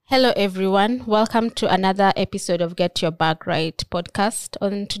Hello, everyone. Welcome to another episode of Get Your Bag Right podcast.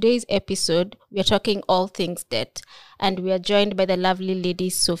 On today's episode, we are talking all things debt, and we are joined by the lovely lady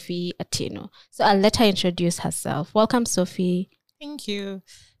Sophie Atieno. So I'll let her introduce herself. Welcome, Sophie. Thank you.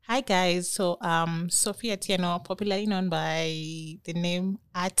 Hi guys. So Sophie Atieno, popularly known by the name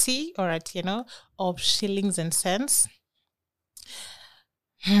Ati or Atieno of Shillings and Cents.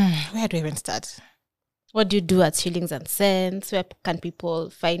 Where do I even start? What do you do at Shillings and Cents? Where can people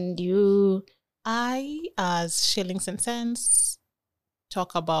find you? I, as Shillings and Cents,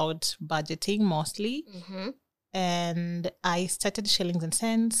 talk about budgeting mostly. And I started Shillings and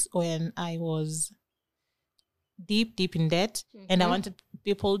Cents when I was deep in debt, and I wanted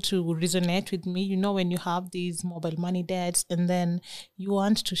people to resonate with me. You know, when you have these mobile money debts and then you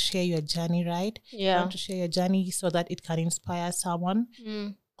want to share your journey, right? You want to share your journey so that it can inspire someone.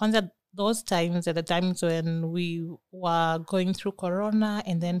 Those times are the times when we were going through Corona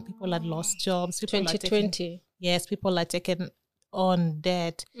and then people had lost jobs. 2020. People are taking on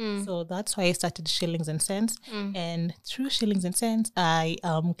debt. So that's why I started Shillings and Cents. And through Shillings and Cents, I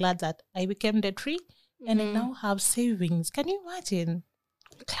am glad that I became debt free. And I now have savings. Can you imagine?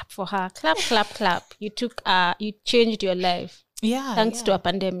 Clap for her. Clap. You changed your life. Yeah. Thanks to a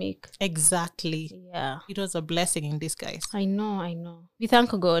pandemic. Exactly. Yeah. It was a blessing in disguise. I know. We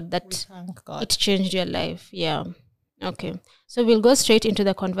thank God that it changed your life. Yeah. Okay. So we'll go straight into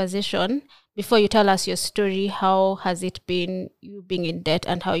the conversation. Before you tell us your story, how has it been you being in debt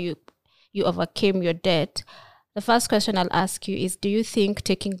and how you overcame your debt? The first question I'll ask you is, do you think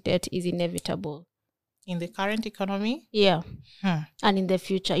taking debt is inevitable? In the current economy? Yeah. And in the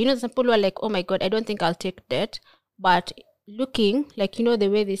future. You know, some people are like, oh my God, I don't think I'll take debt. But looking, like, you know, the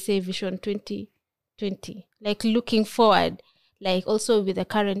way they say Vision 2020, like looking forward, like also with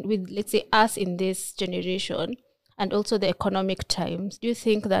let's say us in this generation and also the economic times, do you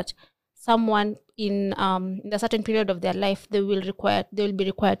think that someone in a certain period of their life, they will be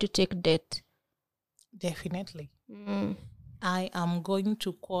required to take debt? Definitely. I am going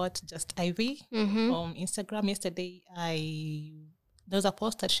to quote Just Ivy on Instagram. Yesterday, there was a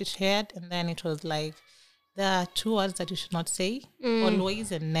post that she shared, and then it was like, there are two words that you should not say,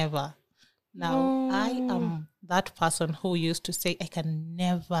 always and never. Now, I am that person who used to say, I can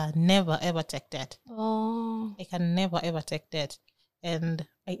never, ever take debt. I can never, ever take debt. And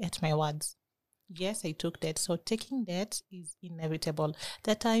I ate my words. Yes, I took debt. So taking debt is inevitable.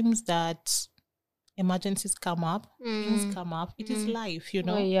 There are times that emergencies come up, things come up. It is life, you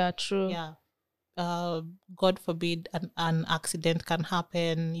know. Oh, yeah, true. Yeah. God forbid an accident can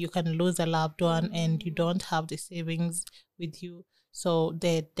happen. You can lose a loved one and you don't have the savings with you. So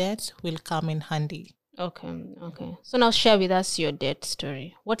the debt will come in handy. Okay. So now share with us your debt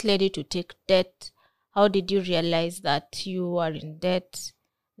story. What led you to take debt? How did you realize that you are in debt?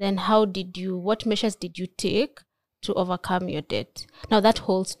 Then what measures did you take to overcome your debt? Now that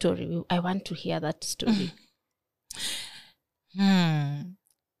whole story, I want to hear that story.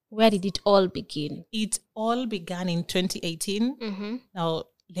 Where did it all begin? It all began in 2018. Now,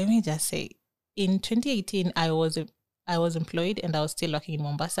 let me just say, in 2018, I was employed and I was still working in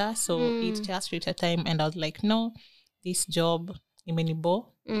Mombasa. So it just reached a time and I was like, no, this job, imenibo,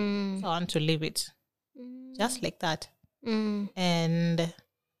 so I want to leave it. Just like that. And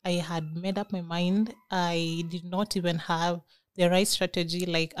I had made up my mind. I did not even have the right strategy,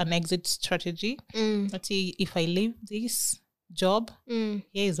 like an exit strategy. Let's see, if I leave this job, here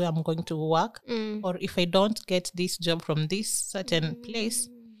is where I'm going to work. Or if I don't get this job from this certain place,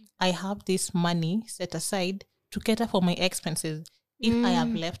 I have this money set aside to cater for my expenses if I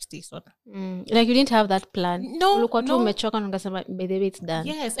have left this one. Like you didn't have that plan? No. By the way, it's done.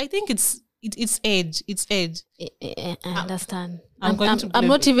 Yes, I think it's age. It's age. I understand. I'm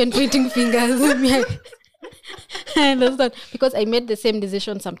not even pointing fingers. I understand. Because I made the same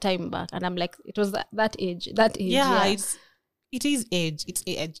decision some time back and I'm like, it was that age. Yeah. It is age. It's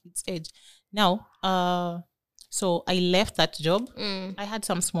age. Now, so I left that job. I had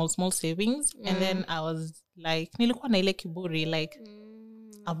some small savings, and then I was like, nilikuwa na ile kiburi, like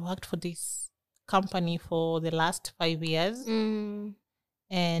I've worked for this company for the last 5 years, and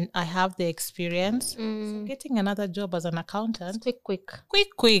I have the experience. So getting another job as an accountant, quick,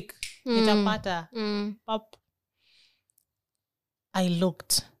 nitapata. Pop. I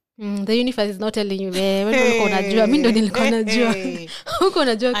looked. The universe is not telling you, I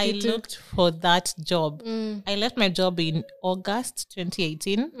looked for that job. I left my job in August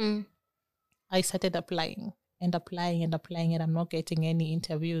 2018. I started applying and I'm not getting any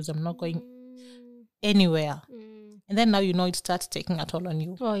interviews. I'm not going anywhere. And then now it starts taking a toll on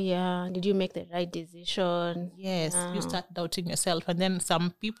you. Oh yeah. Did you make the right decision? Yes, Yeah. you start doubting yourself. And then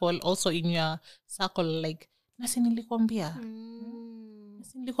some people also in your circle like, nasi nilikwambia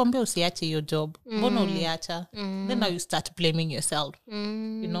usiache your job. Mbona uliacha? Then now you start blaming yourself,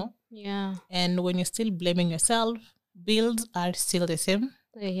 Yeah. And when you're still blaming yourself, bills are still the same.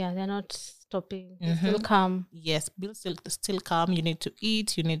 Yeah, they're not stopping. They still come. Yes, bills still come. You need to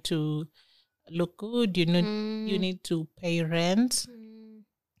eat. You need to look good. You need to pay rent,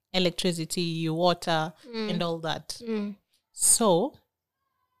 electricity, water, and all that. So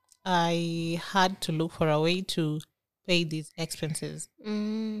I had to look for a way to pay these expenses.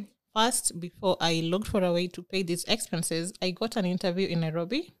 First, before I looked for a way to pay these expenses, I got an interview in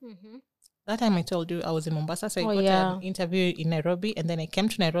Nairobi. That time I told you I was in Mombasa, so I got an interview in Nairobi, and then I came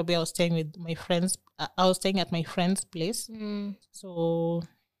to Nairobi. I was staying with my friends. I was staying at my friend's place. So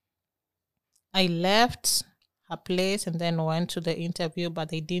I left her place and then went to the interview, but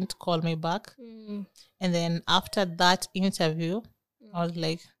they didn't call me back. And then after that interview, I was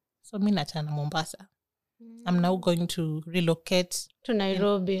like, so me nachana Mombasa. I'm now going to relocate to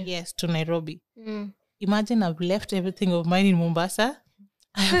Nairobi. Yes, to Nairobi. Imagine I've left everything of mine in Mombasa.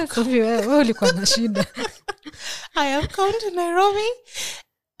 I have come to Nairobi.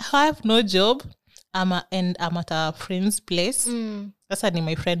 I have no job. I'm at a friend's place. Sasa ni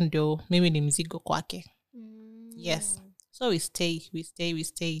my friend ndio mimi ni mzigo kwake. Yes. So we stay.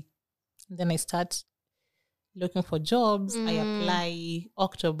 And then I start looking for jobs. I apply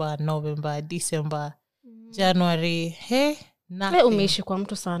October, November, December, January. Hey, nothing. Umeishi kwa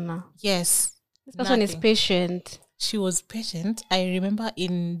mtu sana. Yes. This person is patient. She was patient. I remember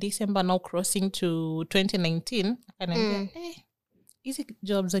in December now crossing to 2019, akaniambia, hizi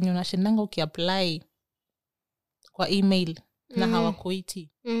jobs zenye unashindanga ukiapply kwa email na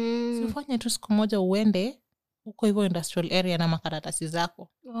hawakuiti. Sifanye tu siku moja uende uko hivyo industrial area na makaratasi zako.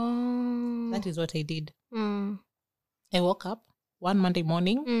 That is what I did. I woke up one Monday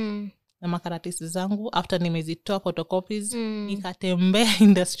morning na makaratasi zangu after nimezitoa photocopies, nikatembea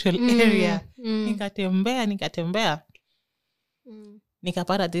industrial area. Nikatembea.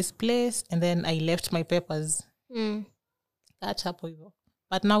 Nikapata this place and then I left my papers. That's hapo hivyo.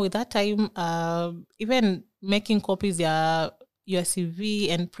 But now with that time, even making copies your CV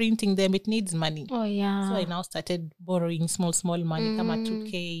and printing them, it needs money. Oh yeah. So I now started borrowing small money, kama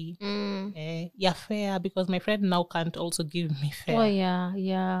 2K. Yeah, fare, because my friend now can't also give me fare. Oh yeah,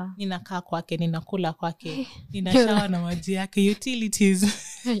 yeah. Ninakaa kwake, ninakula kwake, ninashawa na maji yake, utilities.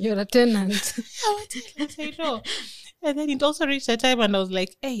 You're a tenant. I know. And then it also reached a time and I was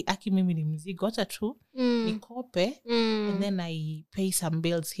like, hey, aki mimi ni mzigo, acha tu nikope, and then I pay some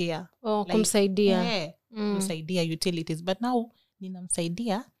bills here. Oh, like, kumsaidia. Yeah, kumsaidia utilities. But now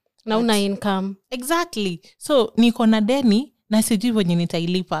ninamsaidia na una income. Exactly. So niko na deni na sijui venye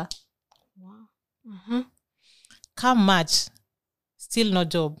nitailipa. Wow. Come March, still no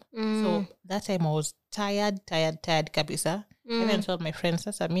job. So that time I was tired kabisa. And I told my friends,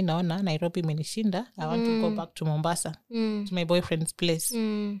 sasa mi naona Nairobi imenishinda. I want to go back to Mombasa, to my boyfriend's place.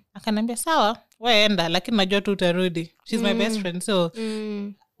 Akanambia sawa, weenda, lakini najua tu utarudi. She's my best friend, so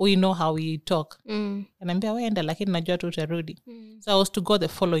we know how we talk. Akanambia weenda, lakini najua tu utarudi. So I was to go the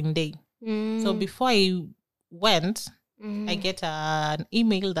following day. So before I went, I get an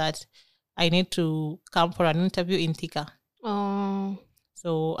email that I need to come for an interview in Thika. Oh.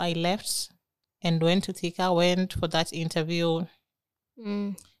 So I left and went to Thika, went for that interview.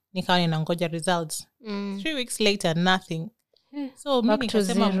 Nikawa ninangoja results. 3 weeks later, nothing. So me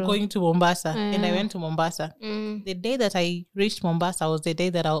nikasema I'm going to Mombasa, and I went to Mombasa. The day that I reached Mombasa was the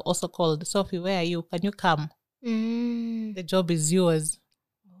day that I also called, Sophie, where are you? Can you come? The job is yours.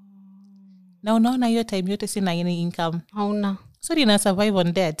 Na unaona hiyo time yote sina any income. Hauna. So nina survive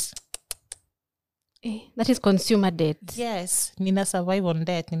on debt. That is consumer debt. Yes, nina survive on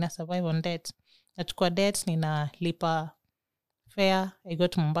debt. Nachukua debt, ninalipa fare, I go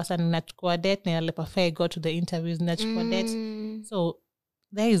to Mombasa, ninachukua debt, ninalipa fare, I go to the interviews, ninachukua debt. So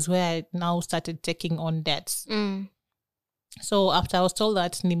that is where I now started taking on debts. So after I was told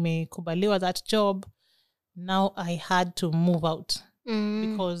that nimekubaliwa that job, now I had to move out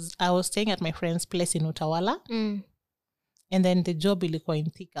because I was staying at my friend's place in Utawala. And then the job ilikuwa in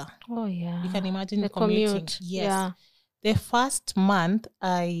Thika. Oh yeah. You can imagine the commuting. Commute. Yes. Yeah. The first month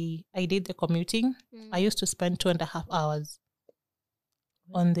I did the commuting, I used to spend 2.5 hours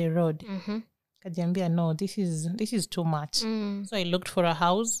on the road. Kajiambia, no, this is too much. So I looked for a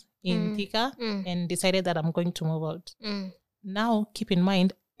house in Thika and decided that I'm going to move out. Now, keep in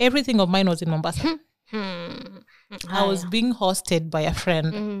mind, everything of mine was in Mombasa. I was being hosted by a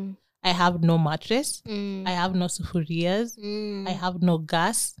friend. I have no mattress. I have no sufurias. I have no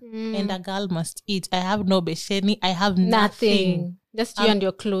gas. And a girl must eat. I have no besheni. I have nothing. Just you and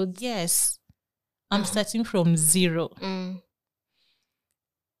your clothes. Yes. I'm starting from zero.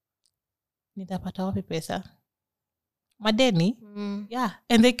 Nitapata wapi pesa? Madeni? Yeah.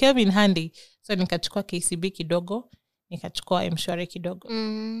 And they came in handy. So nikachukua KCB kidogo. Nikachukua M-Shwari kidogo.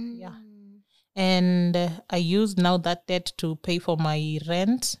 Yeah. And I used now that debt to pay for my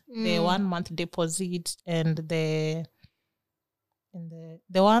rent, the 1 month deposit, and the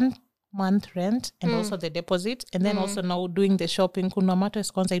 1 month rent, and also the deposit, and then also now doing the shopping. Kuna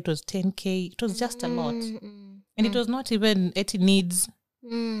mattress kwanza, it was 10K. It was just a lot, and it was not even 80 needs.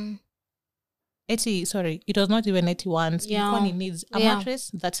 80, sorry, it was not even 81. Yeah. It needs a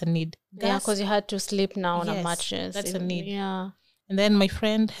mattress. That's a need. Yeah, because you had to sleep now on a mattress. That's a need. Yeah. And then my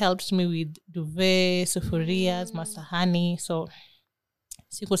friend helped me with duvet, sufurias, masahani. So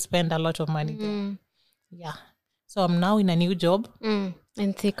she could spend a lot of money there. Yeah. So I'm now in a new job. In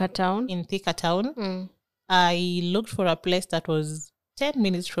Thika Town. I looked for a place that was 10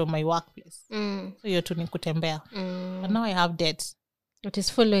 minutes from my workplace. So you're to kutembea. But now I have debt. It is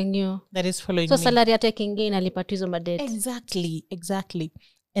following you. That is following so me. So salary taking in alipatizo madebt. Exactly.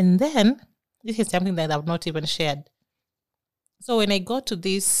 And then, this is something that I've not even shared. So when I got to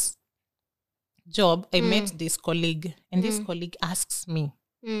this job, I met this colleague. And this colleague asks me,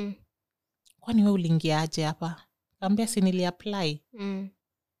 kwani wewe uliingiaje hapa? Kaambia si nili-apply.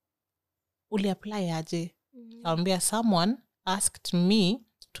 Uli-apply aje? Kaambia someone asked me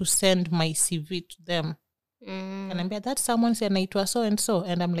to send my CV to them. Kanaambia that someone said anaitwa so and so.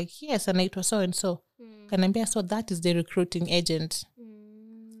 And I'm like, yes, anaitwa so and so. Kanaambia so that is the recruiting agent.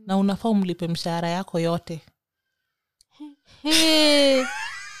 Na unafaa umlipe mshahara yako yote.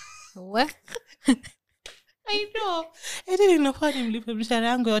 What? I know. I didn't know how nimlipe mshahara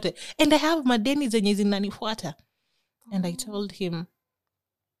yangu yote. And I have madeni zenye zinanifuata. And I told him,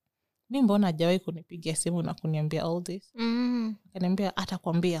 mimi mbona hajawahi kunipigia simu na kuniambia all this? Kaniambia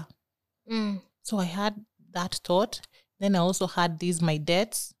atakwambia. So I had that thought. Then I also had my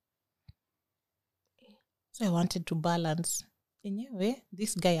debts. So I wanted to balance. Anyway,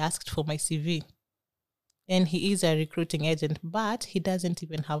 this guy asked for my CV. And he is a recruiting agent, but he doesn't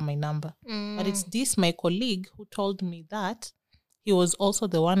even have my number. But it's this, my colleague, who told me that he was also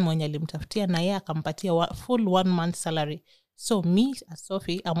the one mwenye alimtafutia na yeye akampatia full 1 month salary. So me, as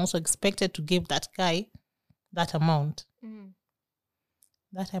Sophie, I'm also expected to give that guy that amount.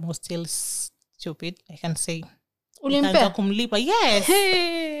 That time was still stupid, I can say. Ulimpe? Kumlipa. Yes.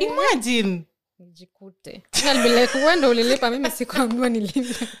 Hey. Imagine. Nijikute. I'll be like, wanda ulilipa mimi sikuambiwa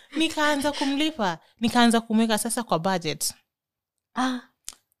nilipe. Nikaanza kumlipa. Nikaanza kumweka sasa kwa budget.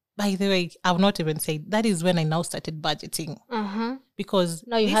 By the way, I've not even said that is when I now started budgeting. Because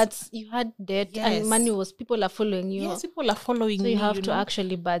now you had debt, and money was, people are following you. Yes, people are following me. So you have to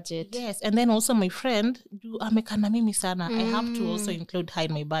actually budget. Yes, and then also my friend, amekana mimi sana. I have to also include her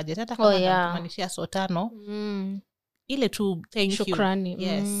in my budget. Hata kama nakumanishia sotano. Ile tu thank Shukrani. You.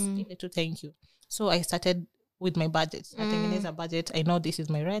 Yes, ile tu thank you. So I started with my budget. Natengeneza budget. I know this is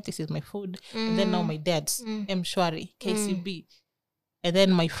my rent, this is my food. And then now my debts, M-Shwari, KCB. And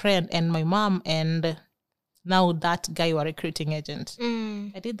then my friend and my mom and now that guy were recruiting agent.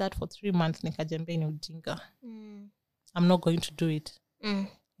 I did that for 3 months. Nikajambia ni ujinga. I'm not going to do it.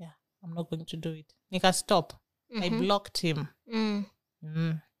 Yeah, I'm not going to do it. Nika stop. I blocked him.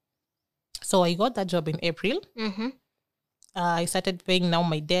 So I got that job in April. I started paying now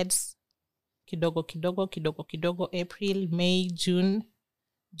my debts. Kidogo, April, May, June,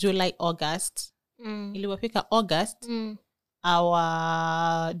 July, August. Ilipofika August,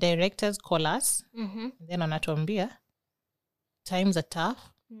 our directors call us. And then wanatuambia, times are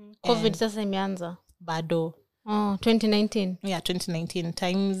tough. COVID sasa imeanza. Bado. 2019. Yeah, 2019.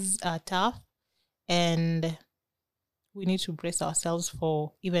 Times are tough. And we need to brace ourselves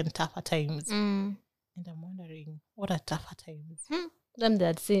for even tougher times. And I'm wondering, what are tougher times? Them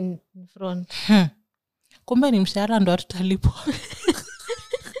that seen in front. Kumbe ni mshahara ndo tutalipwa.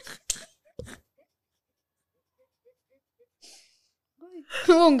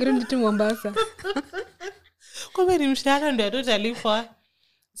 Ungerudi tu Mombasa. Kumbe ni mshahara ndo tutalipwa.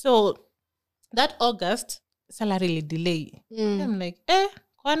 So that August salary li delay. I'm like,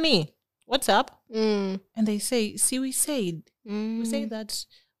 kwani? What's up? And they say, see, we said that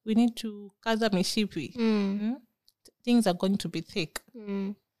we need to kaza mishipi. Things are going to be thick.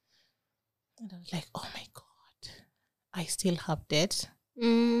 And I was like, oh my God, I still have debt.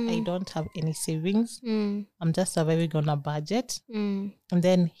 I don't have any savings. I'm just surviving on a budget. And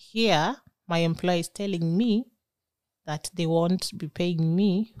then here, my employer is telling me that they won't be paying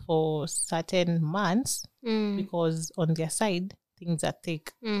me for certain months because on their side things are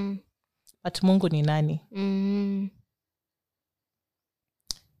thick. But Mungu ni nani?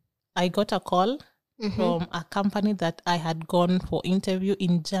 I got a call from a company that I had gone for interview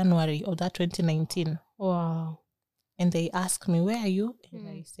in January of that 2019. Wow. And they asked me, where are you? And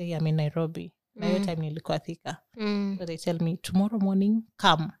I say, I'm in Nairobi. Na hiyo time nilikuwa Thika. So they tell me, tomorrow morning,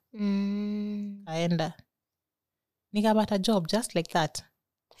 come. Kaenda. Nikapata job just like that.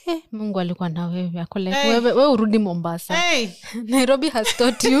 Hey, Mungu alikuwa na wewe. Ako like, wewe urudi Mombasa. Hey. Nairobi has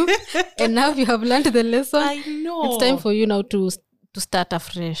taught you and now you have learned the lesson. I know. It's time for you now to start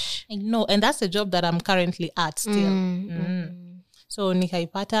afresh. I know. And that's the job that I'm currently at still. So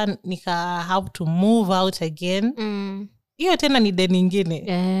nikaipata, nika have to move out again. Hiyo tena ni deni ingine.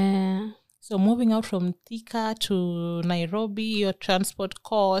 Yeah. So moving out from Thika to Nairobi, your transport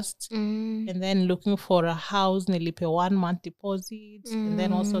costs, and then looking for a house, nilipe 1 month deposit, and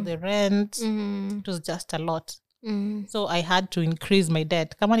then also the rent. It was just a lot. So I had to increase my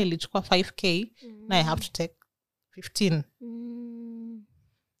debt. Kama nilichukua 5K, now I have to take 15.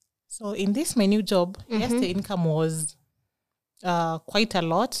 So in this my new job, yes, the income was quite a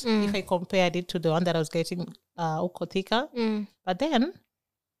lot if I compared it to the one that I was getting uko Thika. But then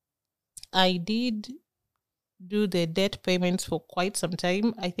I did do the debt payments for quite some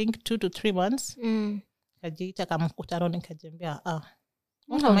time. I think 2 to 3 months. Kajiita kama mkutano nikajembea.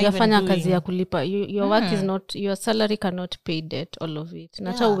 What am I even doing? Kazi ya kulipa. Your work is not, your salary cannot pay debt, all of it.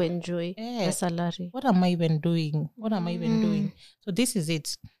 Nata uenjoy the salary. What am I even doing? What am I even doing? So this is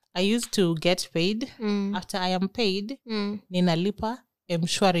it. I used to get paid. After I am paid, ninalipa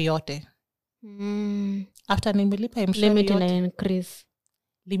M-Shwari yote. After nimelipa M-Shwari limit yote.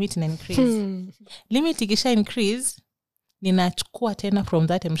 Limit na increase. Limit ikisha increase, ninachukua tena from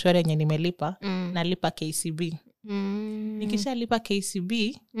that M-Shwari yenye nimelipa, nalipa KCB. Nikisha lipa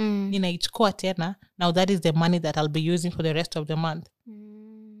KCB, ninaichukua tena. Now that is the money that I'll be using for the rest of the month.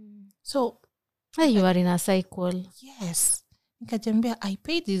 So, you are in a cycle. Yes. Nikajambia, I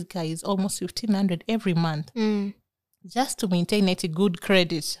pay these guys almost 1,500 every month just to maintain a good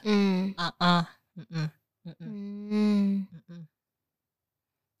credit.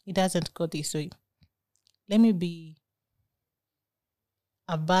 It doesn't go this way. Let me be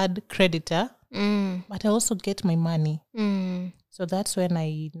a bad creditor, but I also get my money. So that's when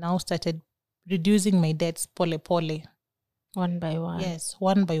I now started reducing my debts pole pole. One by one. Yes,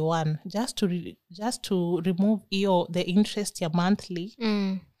 one by one. Just to remove the interest monthly.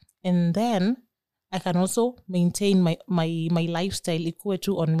 And then I can also maintain my lifestyle ikuwe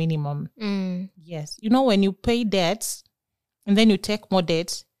tu on minimum. Yes. You know, when you pay debts and then you take more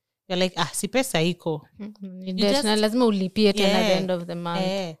debts, you're like, si pesa iko. Na lazima ulipie tena at the end of the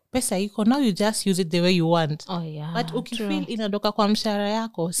month. Pesa iko. Now you just use it the way you want. Oh yeah. But ukifeel inadoka kwa mshahara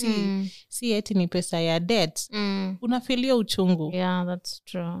yako, si eti ni pesa ya debt. Unafilia uchungu. Yeah, that's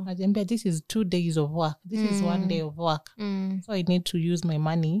true. Najambia, this is 2 days of work. This is 1 day of work. So I need to use my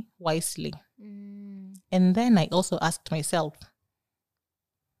money wisely. And then I also asked myself,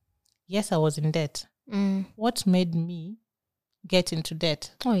 yes, I was in debt. What made me get into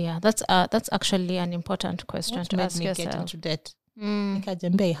debt? Oh yeah, that's actually an important question to ask yourself. Get into debt?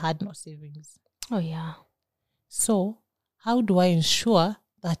 Nikajambia, I had no savings. Oh yeah. So how do I ensure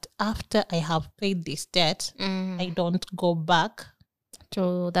that after I have paid this debt, I don't go back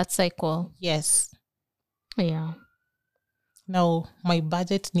to that cycle? Yes. Yeah. Now my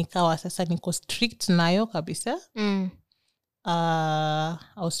budget nikawa sasa niko strict nayo kabisa. I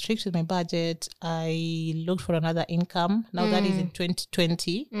was strict with my budget. I looked for another income. Now that is in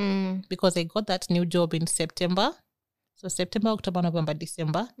 2020 because I got that new job in September. So September, October, November,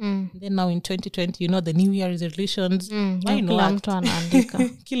 December. Then now in 2020, you know, the New Year resolutions. Kila mtu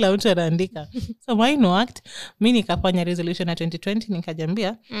anaandika. So mine worked. Mi nikafanya resolution at 2020.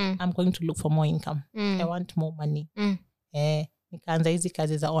 Nikajambia, I'm going to look for more income. I want more money. Nikaanza hizi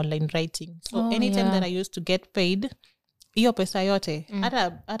kazi za online writing. So anytime that I used to get paid, iyo pesa yote,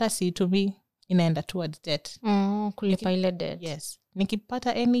 hata si to me, inaenda towards debt. Kulipa ile debt. Yes.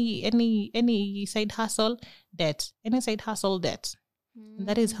 Nikipata any side hustle, debt. Any side hustle, debt. And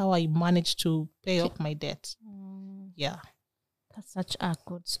that is how I managed to pay off my debt. Yeah. That's such a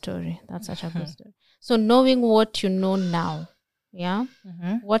good story. That's such a good story. So knowing what you know now, yeah?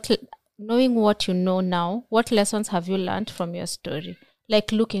 Knowing what you know now, what lessons have you learned from your story?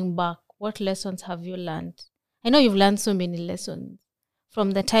 Like looking back, what lessons have you learned? I know you've learned so many lessons.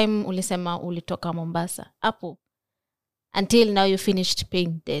 From the time ulisema ulitoka Mombasa, Apo, until now you finished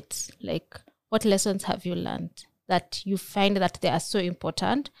paying debts. Like, what lessons have you learned that you find that they are so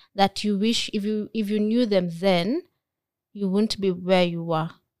important that you wish if you knew them then, you wouldn't be where you were?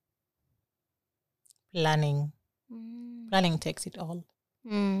 Planning. Planning takes it all.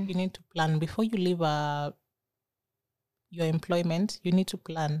 You need to plan before you leave your employment. You need to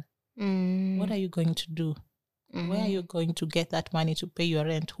plan. What are you going to do? Where are you going to get that money to pay your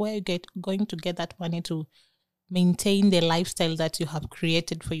rent? Where are you going to get that money to maintain the lifestyle that you have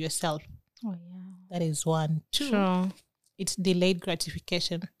created for yourself? Oh, yeah. That is one. Two, Sure. it's delayed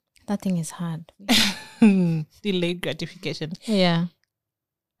gratification. That thing is hard. Delayed gratification. Yeah.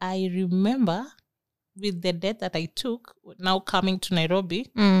 I remember with the debt that I took, now coming to Nairobi,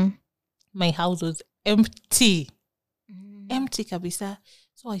 my house was empty. Empty kabisa.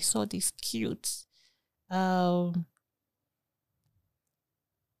 So I saw this cute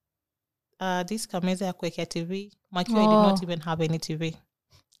this kameza ya kuwekea TV. Makiwa I did not even have any TV.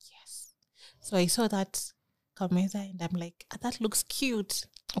 Yes. So I saw that kameza and I'm like, that looks cute.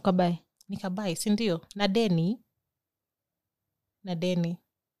 Ukabai. Nikabai, sindio? Na deni.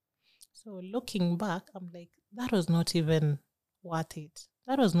 So looking back, I'm like, that was not even worth it.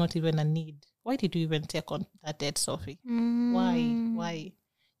 That was not even a need. Why did you even take on that debt, Sophie? Why?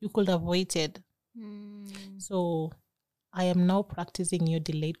 You could have waited. So I am now practicing your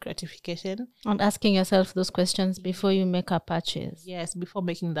delayed gratification. And asking yourself those questions before you make a purchase. Yes, before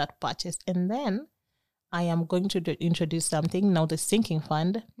making that purchase. And then I am going to introduce something now, the sinking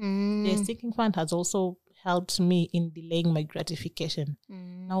fund. The sinking fund has also helped me in delaying my gratification.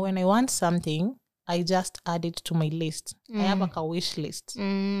 Now, when I want something, I just add it to my list. I have a wish list.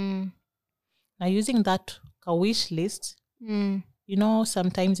 Now, using that wish list, you know,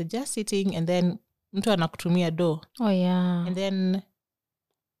 sometimes you're just sitting and then mtu anakutumia do. Oh, yeah. And then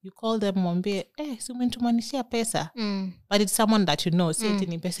you call them mwambie, si umenitumanishia pesa. But it's someone that you know, si eti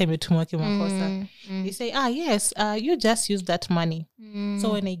ni pesa imetumwa kimakosa. They say, yes, you just use that money.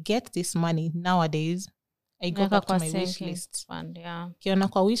 So when I get this money nowadays, I go back to my wish list. Fund, yeah. Kiona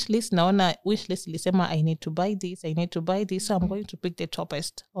kwa wish list, naona wish list ilisema I need to buy this. So I'm going to pick the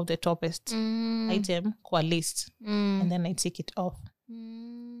toppest of the toppest item kwa list. And then I take it off.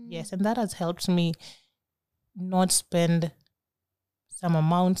 Yes, and that has helped me not spend some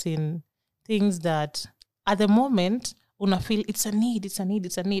amounts in things that at the moment una feel it's a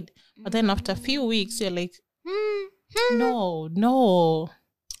need. But then after a few weeks, you're like, no. I know.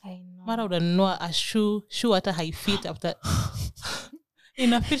 Mara unanunua a shoe hata haifit after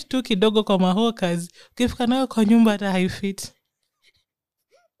inafit tu kidogo kwa mahawkers. Ukifika nayo kwa nyumba hata haifit.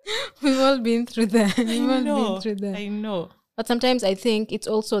 We've all been through that. I know. But sometimes I think it's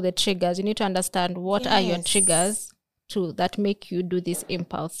also the triggers. You need to understand what are your triggers that make you do this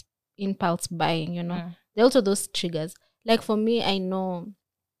impulse buying, you know. There are also those triggers. Like for me, I know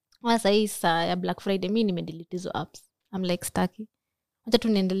once I saw Black Friday, mi nimedelete hizo apps. I'm like, staki. Acha tu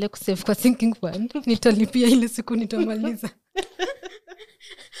niendelee kusave kwa sinking fund. Nitalipia ile siku nitamaliza.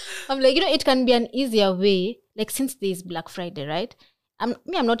 I'm like, you know, it can be an easier way. Like since there is Black Friday, right? I'm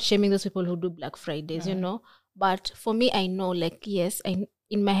not shaming those people who do Black Fridays, you know. But for me, I know, like, yes,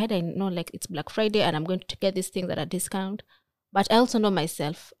 in my head, I know, like, it's Black Friday and I'm going to get these things at a discount. But I also know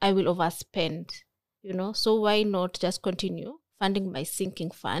myself, I will overspend, you know. So why not just continue funding my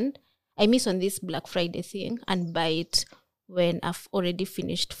sinking fund? I miss on this Black Friday thing and buy it when I've already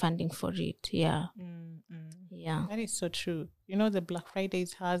finished funding for it. Yeah. Yeah. That is so true. You know, the Black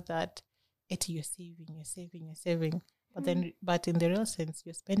Fridays has that, you're saving. But in the real sense,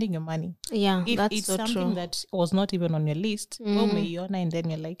 you're spending your money. Yeah, that's it's so something true. that was not even on your list. And then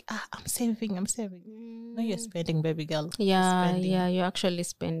you're like, I'm saving. No, you're spending, baby girl. Yeah, you're actually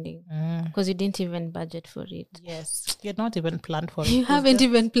spending. Because you didn't even budget for it. Yes, you're not even planned for it. You haven't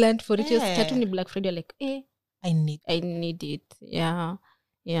even planned for it. You're starting Black Friday, like, I need it. Yeah.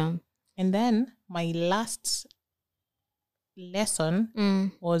 And then my last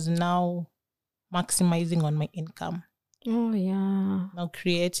lesson was now maximizing on my income. Oh, yeah. Now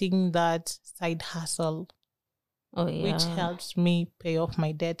creating that side hustle. Oh, yeah. Which helps me pay off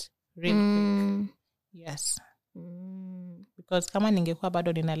my debt really quick. Yes. Because kama ningekuwa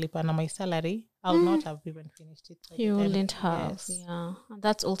bado ninalipa na my salary, I would not have even finished it. You wouldn't have. Yes. Yeah.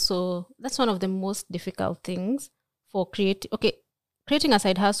 That's one of the most difficult things for creating a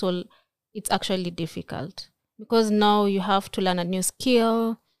side hustle. It's actually difficult because now you have to learn a new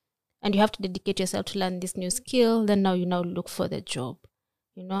skill. And you have to dedicate yourself to learn this new skill. Then now you look for the job,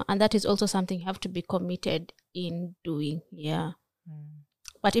 you know. And that is also something you have to be committed in doing. Yeah.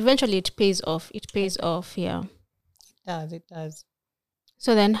 But eventually it pays off. Yeah. It does.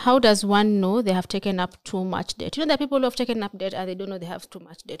 So then how does one know they have taken up too much debt? You know, there are people who have taken up debt and they don't know they have too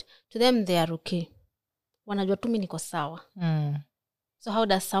much debt. To them, they are okay. Wanajua tu mimi niko sawa. So how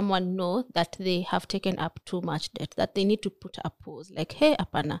does someone know that they have taken up too much debt, that they need to put a pause? Like, hey,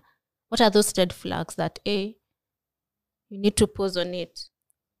 apana, what are those red flags that, you need to pause on it?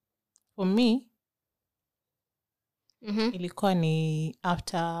 For me, ilikuwa ni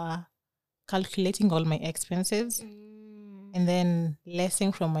after calculating all my expenses and then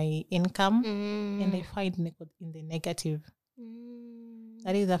lessing from my income, and I find in the negative.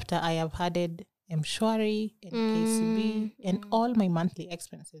 That is after I have added M-Shwari and KCB and all my monthly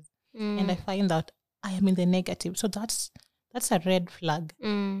expenses. And I find that I am in the negative. So that's a red flag.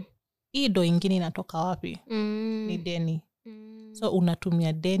 Hii do ingine inatoka wapi? Ni deni. So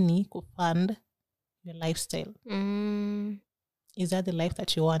unatumia deni kufund your lifestyle. Is that the life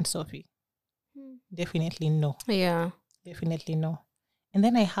that you want, Sophie? Definitely no. Yeah. Definitely no. And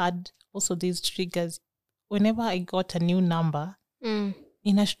then I had also these triggers. Whenever I got a new number,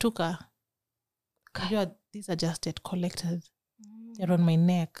 inashtuka. These are just debt collectors. They're on my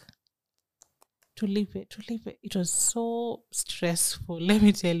neck. To leave it. It was so stressful. Let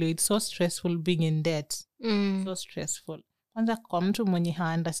me tell you, it's so stressful being in debt. So stressful. Kwanza kwa mtu mwenye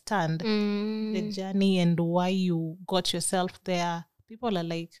understand the journey and why you got yourself there. People are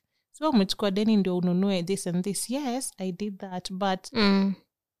like, so umechukua deni ndio ununue this and this. Yes, I did that, but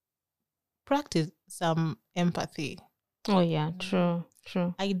practice some empathy. Oh yeah, true.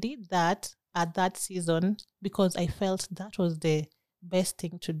 I did that at that season because I felt that was the best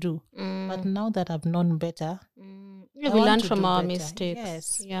thing to do. But now that I've known better, we learn from our mistakes.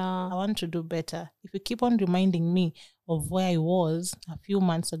 Yes. Yeah. I want to do better. If you keep on reminding me of where I was a few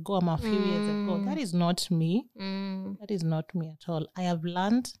months ago or a few years ago, that is not me. That is not me at all. I have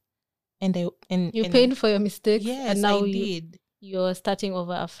learned and you paid for your mistakes. Yes, and now I did. You're starting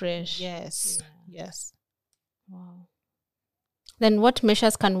over afresh. Yes. Yeah. Yes. Wow. Then what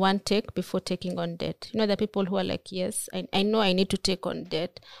measures can one take before taking on debt? You know, the people who are like, yes, I know I need to take on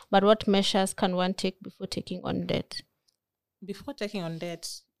debt, but what measures can one take before taking on debt? Before taking on debt,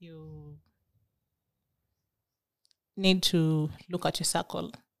 you need to look at your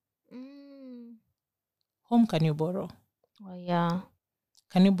circle. Whom can you borrow? Oh, yeah.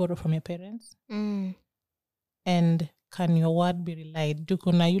 Can you borrow from your parents? And can your word be relied?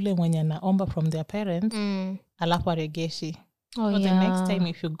 Kuna yule mwenye anaomba from their parents, alafu aregeshi. Oh, so yeah. the next time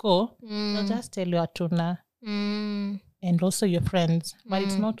if you go, they'll just tell you atuna. And also your friends. But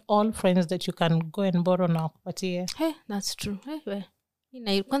it's not all friends that you can go and borrow na kupatie. Hey, that's true.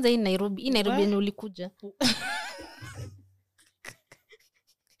 Hey, kwanza hii Nairobi yenye ulikuja.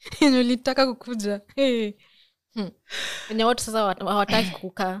 Yenye ulitaka kukuja. Hey. Wenye watu sasa hawataki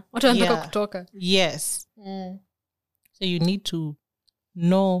kukaa. Watu wanataka kutoka. Yes. So you need to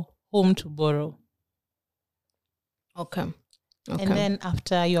know whom to borrow. Okay. And then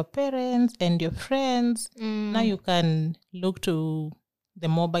after your parents and your friends, now you can look to the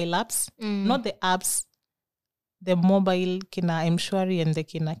mobile apps. Not the apps, the mobile kina M-Shwari and the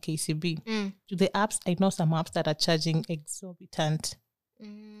kina KCB. To the apps, I know some apps that are charging exorbitant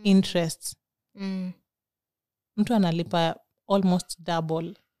interests. Mtu analipa almost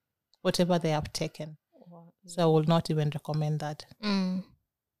double whatever they have taken. So I will not even recommend that.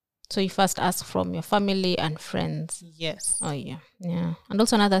 So you first ask from your family and friends. Yes. Oh, yeah. Yeah. And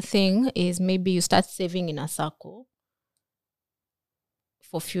also another thing is maybe you start saving in a circle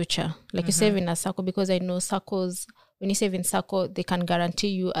for future. Like you save in a circle, because I know circles, when you save in circle, they can guarantee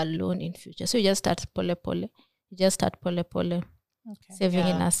you a loan in future. So you just start pole. Okay. Saving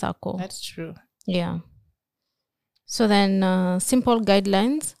in a circle. That's true. Yeah. So then simple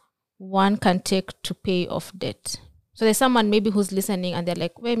guidelines one can take to pay off debt. So there's someone maybe who's listening and they're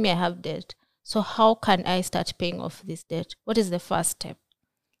like, well, I have debt. So how can I start paying off this debt? What is the first step?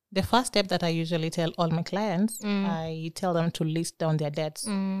 The first step that I usually tell all my clients, I tell them to list down their debts.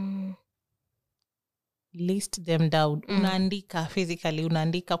 List them down. Unaandika physically,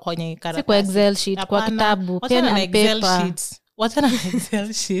 unaandika kwenye karatasi. Kwa Excel sheet, kwa kitabu, pen and paper. What's an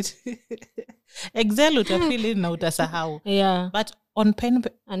Excel sheet? Excel utafili na utasahau. Yeah. But on pen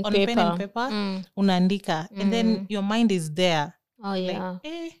and paper, unaandika. And then your mind is there. Oh, yeah.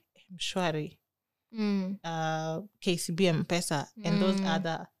 Like, M-Shwari, KCB M-Pesa, and those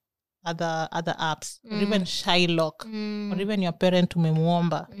other apps, or even Shylock, or even your parent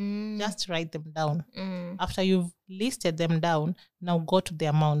umemwomba. Just write them down. After you've listed them down, now go to the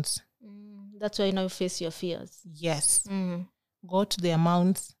amounts. That's why you now face your fears. Yes. Go to the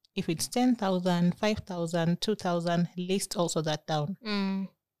amounts. If it's 10,000, 5,000, 2,000, list also that down.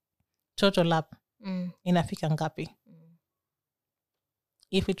 Total up. Inafika ngapi?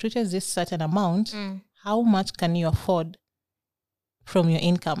 If it reaches this certain amount, how much can you afford from your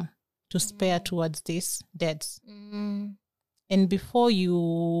income to spare towards these debts? And And before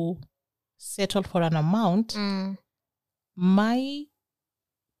you settle for an amount, my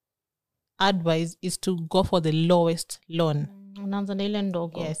advice is to go for the lowest loan. Unaanza na ile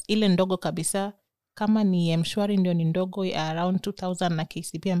ndogo. Yes, ile ndogo kabisa. Kama ni mshwari ndio ni ndogo around 2,000 na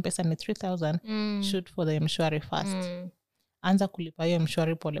KCB M-Pesa ni 3,000, shoot for the mshwari first. Anza kulipa hiyo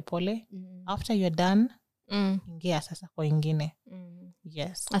mshwari pole pole. After you're done, ingia sasa kwa ingine.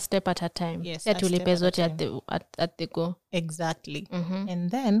 Yes. A step at a time. Yes. That ulipe zote at the go. Exactly.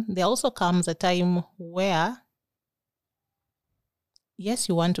 And then there also comes a time where, yes,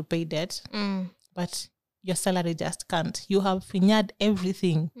 you want to pay debt, but your salary just can't. You have finyared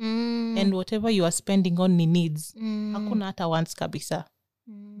everything. And whatever you are spending on needs, hakuna hata wants kabisa.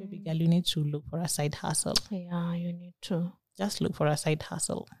 Baby girl, you need to look for a side hustle. Yeah, you need to. Just look for a side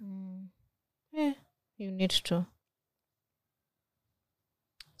hustle. Yeah, you need to.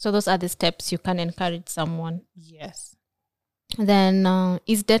 So those are the steps you can encourage someone. Yes. Then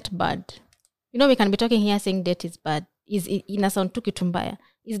is debt bad? You know, we can be talking here saying debt is bad. Is ina sound tu kitu mbaya.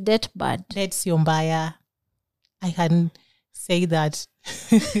 Is debt bad? Debt's sio mbaya. I can say that.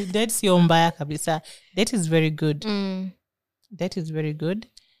 Debt's sio mbaya kabisa. Debt is very good. Debt is very good.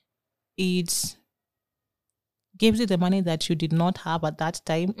 It gives you the money that you did not have at that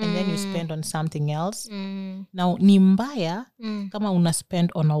time, and then you spend on something else. Now, ni mbaya kama una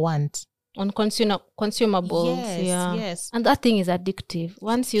spend on a want. On consumables. Yes, yeah. yes. And that thing is addictive.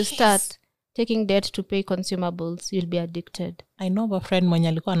 Once you start taking debt to pay consumables, you'll be addicted. I know a friend mwenye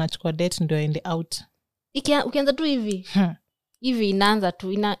alikuwa anachukua debt ndio ende out. Ukianza tu hivi. Hivi inaanza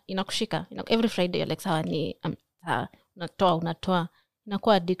tu inakushika. Every Friday you're like sawa ni unatoa.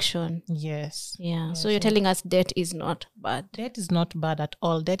 Inakuwa addiction. Yes. Yeah. Yes. So you're telling us debt is not bad. Debt is not bad at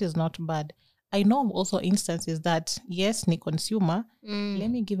all. Debt is not bad. I know also instances that, yes, ni consumer.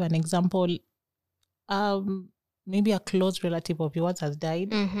 Let me give an example. Maybe a close relative of yours has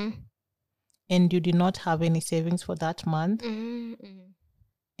died, and you did not have any savings for that month.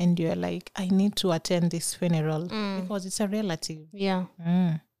 And you're like, I need to attend this funeral because it's a relative. Yeah.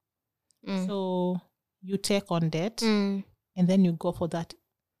 So you take on debt, and then you go for that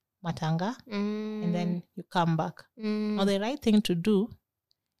matanga, and then you come back. Now, the right thing to do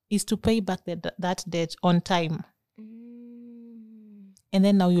is to pay back that debt on time. And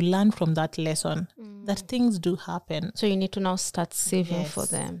then now you learn from that lesson that things do happen. So you need to now start saving for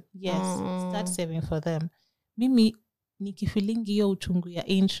them. Yes, start saving for them. Mimi, nikifilingi hiyo uchungu ya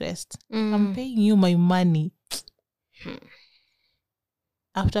interest. I'm paying you my money.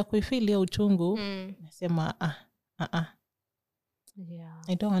 After kuifeel hiyo uchungu, nasema, Yeah.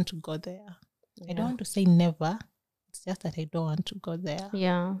 I don't want to go there. I don't want to say never. It's just that I don't want to go there.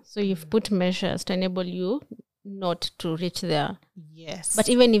 Yeah. So you've put measures to enable you not to reach there. Yes. But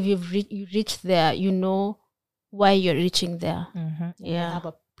even if you reach there, you know why you're reaching there. Yeah. I have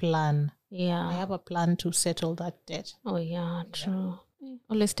a plan. Yeah. I have a plan to settle that debt. Oh, yeah, true. Yeah.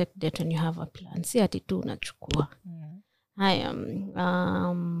 Always take debt when you have a plan. Si ati tu unachukua. I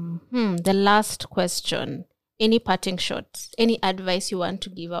am. The last question. Any parting shots? Any advice you want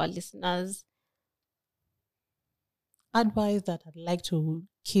to give our listeners? Advice that I'd like to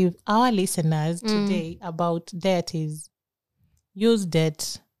give our listeners today about debt is use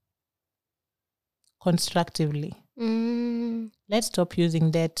debt constructively. Let's stop using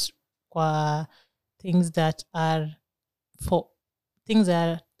debt for things that are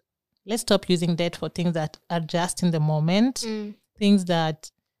let's stop using debt for things that are just in the moment, things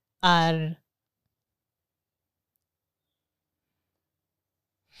that are...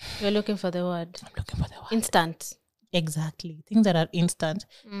 You're looking for the word. I'm looking for the word. Instant. Exactly. Things that are instant.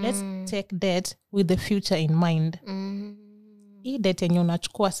 Let's take debt with the future in mind. Hii debt yenye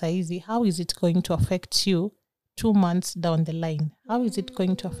unachukua saizi, how is it going to affect you 2 months down the line? How is it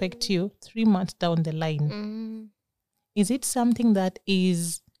going to affect you 3 months down the line? Is it something that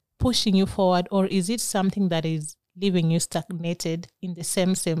is pushing you forward, or is it something that is leaving you stagnated in the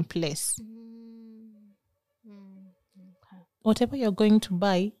same place? Whatever you're going to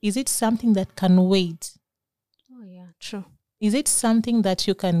buy, is it something that can wait? Oh, yeah, true. Is it something that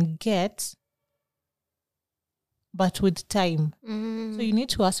you can get, but with time? So you need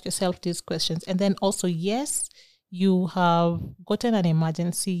to ask yourself these questions. And then also, yes, you have gotten an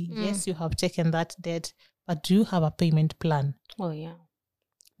emergency. Yes, you have taken that debt, but do you have a payment plan? Oh, yeah.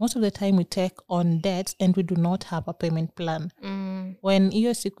 Most of the time we take on debts and we do not have a payment plan. When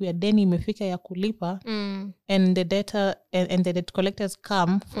hiyo siku ya deni imefika ya kulipa, and the debtor and the debt collectors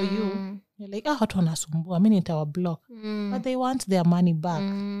come for you, you're like, watu wanasumbua, mimi nitawa block. But they want their money back.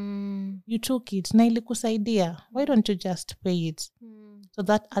 You took it, na ilikusaidia. Why don't you just pay it? So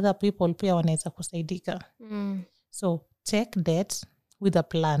that other people pia wanaweza kusaidika. So take debt with a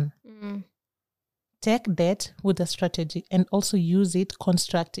plan. Mm. Take debt with a strategy and also use it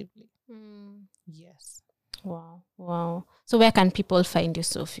constructively. Mm. Yes. Wow. So where can people find you,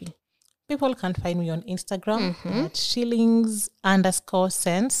 Sophie? People can find me on Instagram at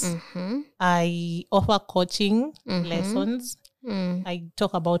shillings_sense. I offer coaching lessons. I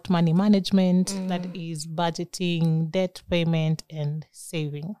talk about money management, that is budgeting, debt payment, and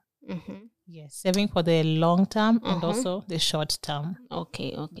saving. Yes, saving for the long term and also the short term.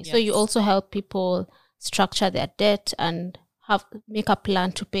 Okay. Yes. So you also help people structure their debt and make a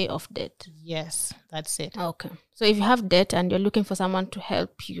plan to pay off debt. Yes, that's it. Okay. So if you have debt and you're looking for someone to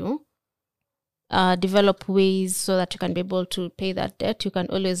help you develop ways so that you can be able to pay that debt, you can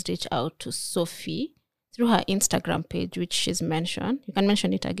always reach out to Sophie through her Instagram page, which she's mentioned. You can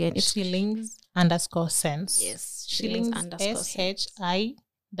mention it again. It's shillings_sense. Yes, shillings_sense.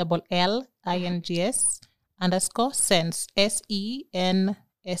 SHILLINGS_sense. SENSE.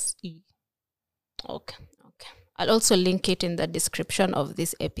 Okay. I'll also link it in the description of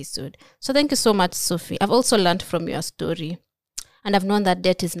this episode. So thank you so much, Sophie. I've also learned from your story. And I've known that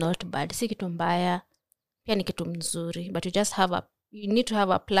debt is not bad. Si kitu mbaya, pia ni kitu mzuri. But you need to have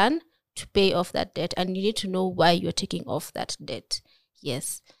a plan to pay off that debt. And you need to know why you're taking off that debt.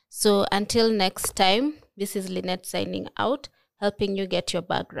 Yes. So until next time, this is Lynette signing out, helping you get your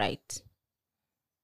bag right.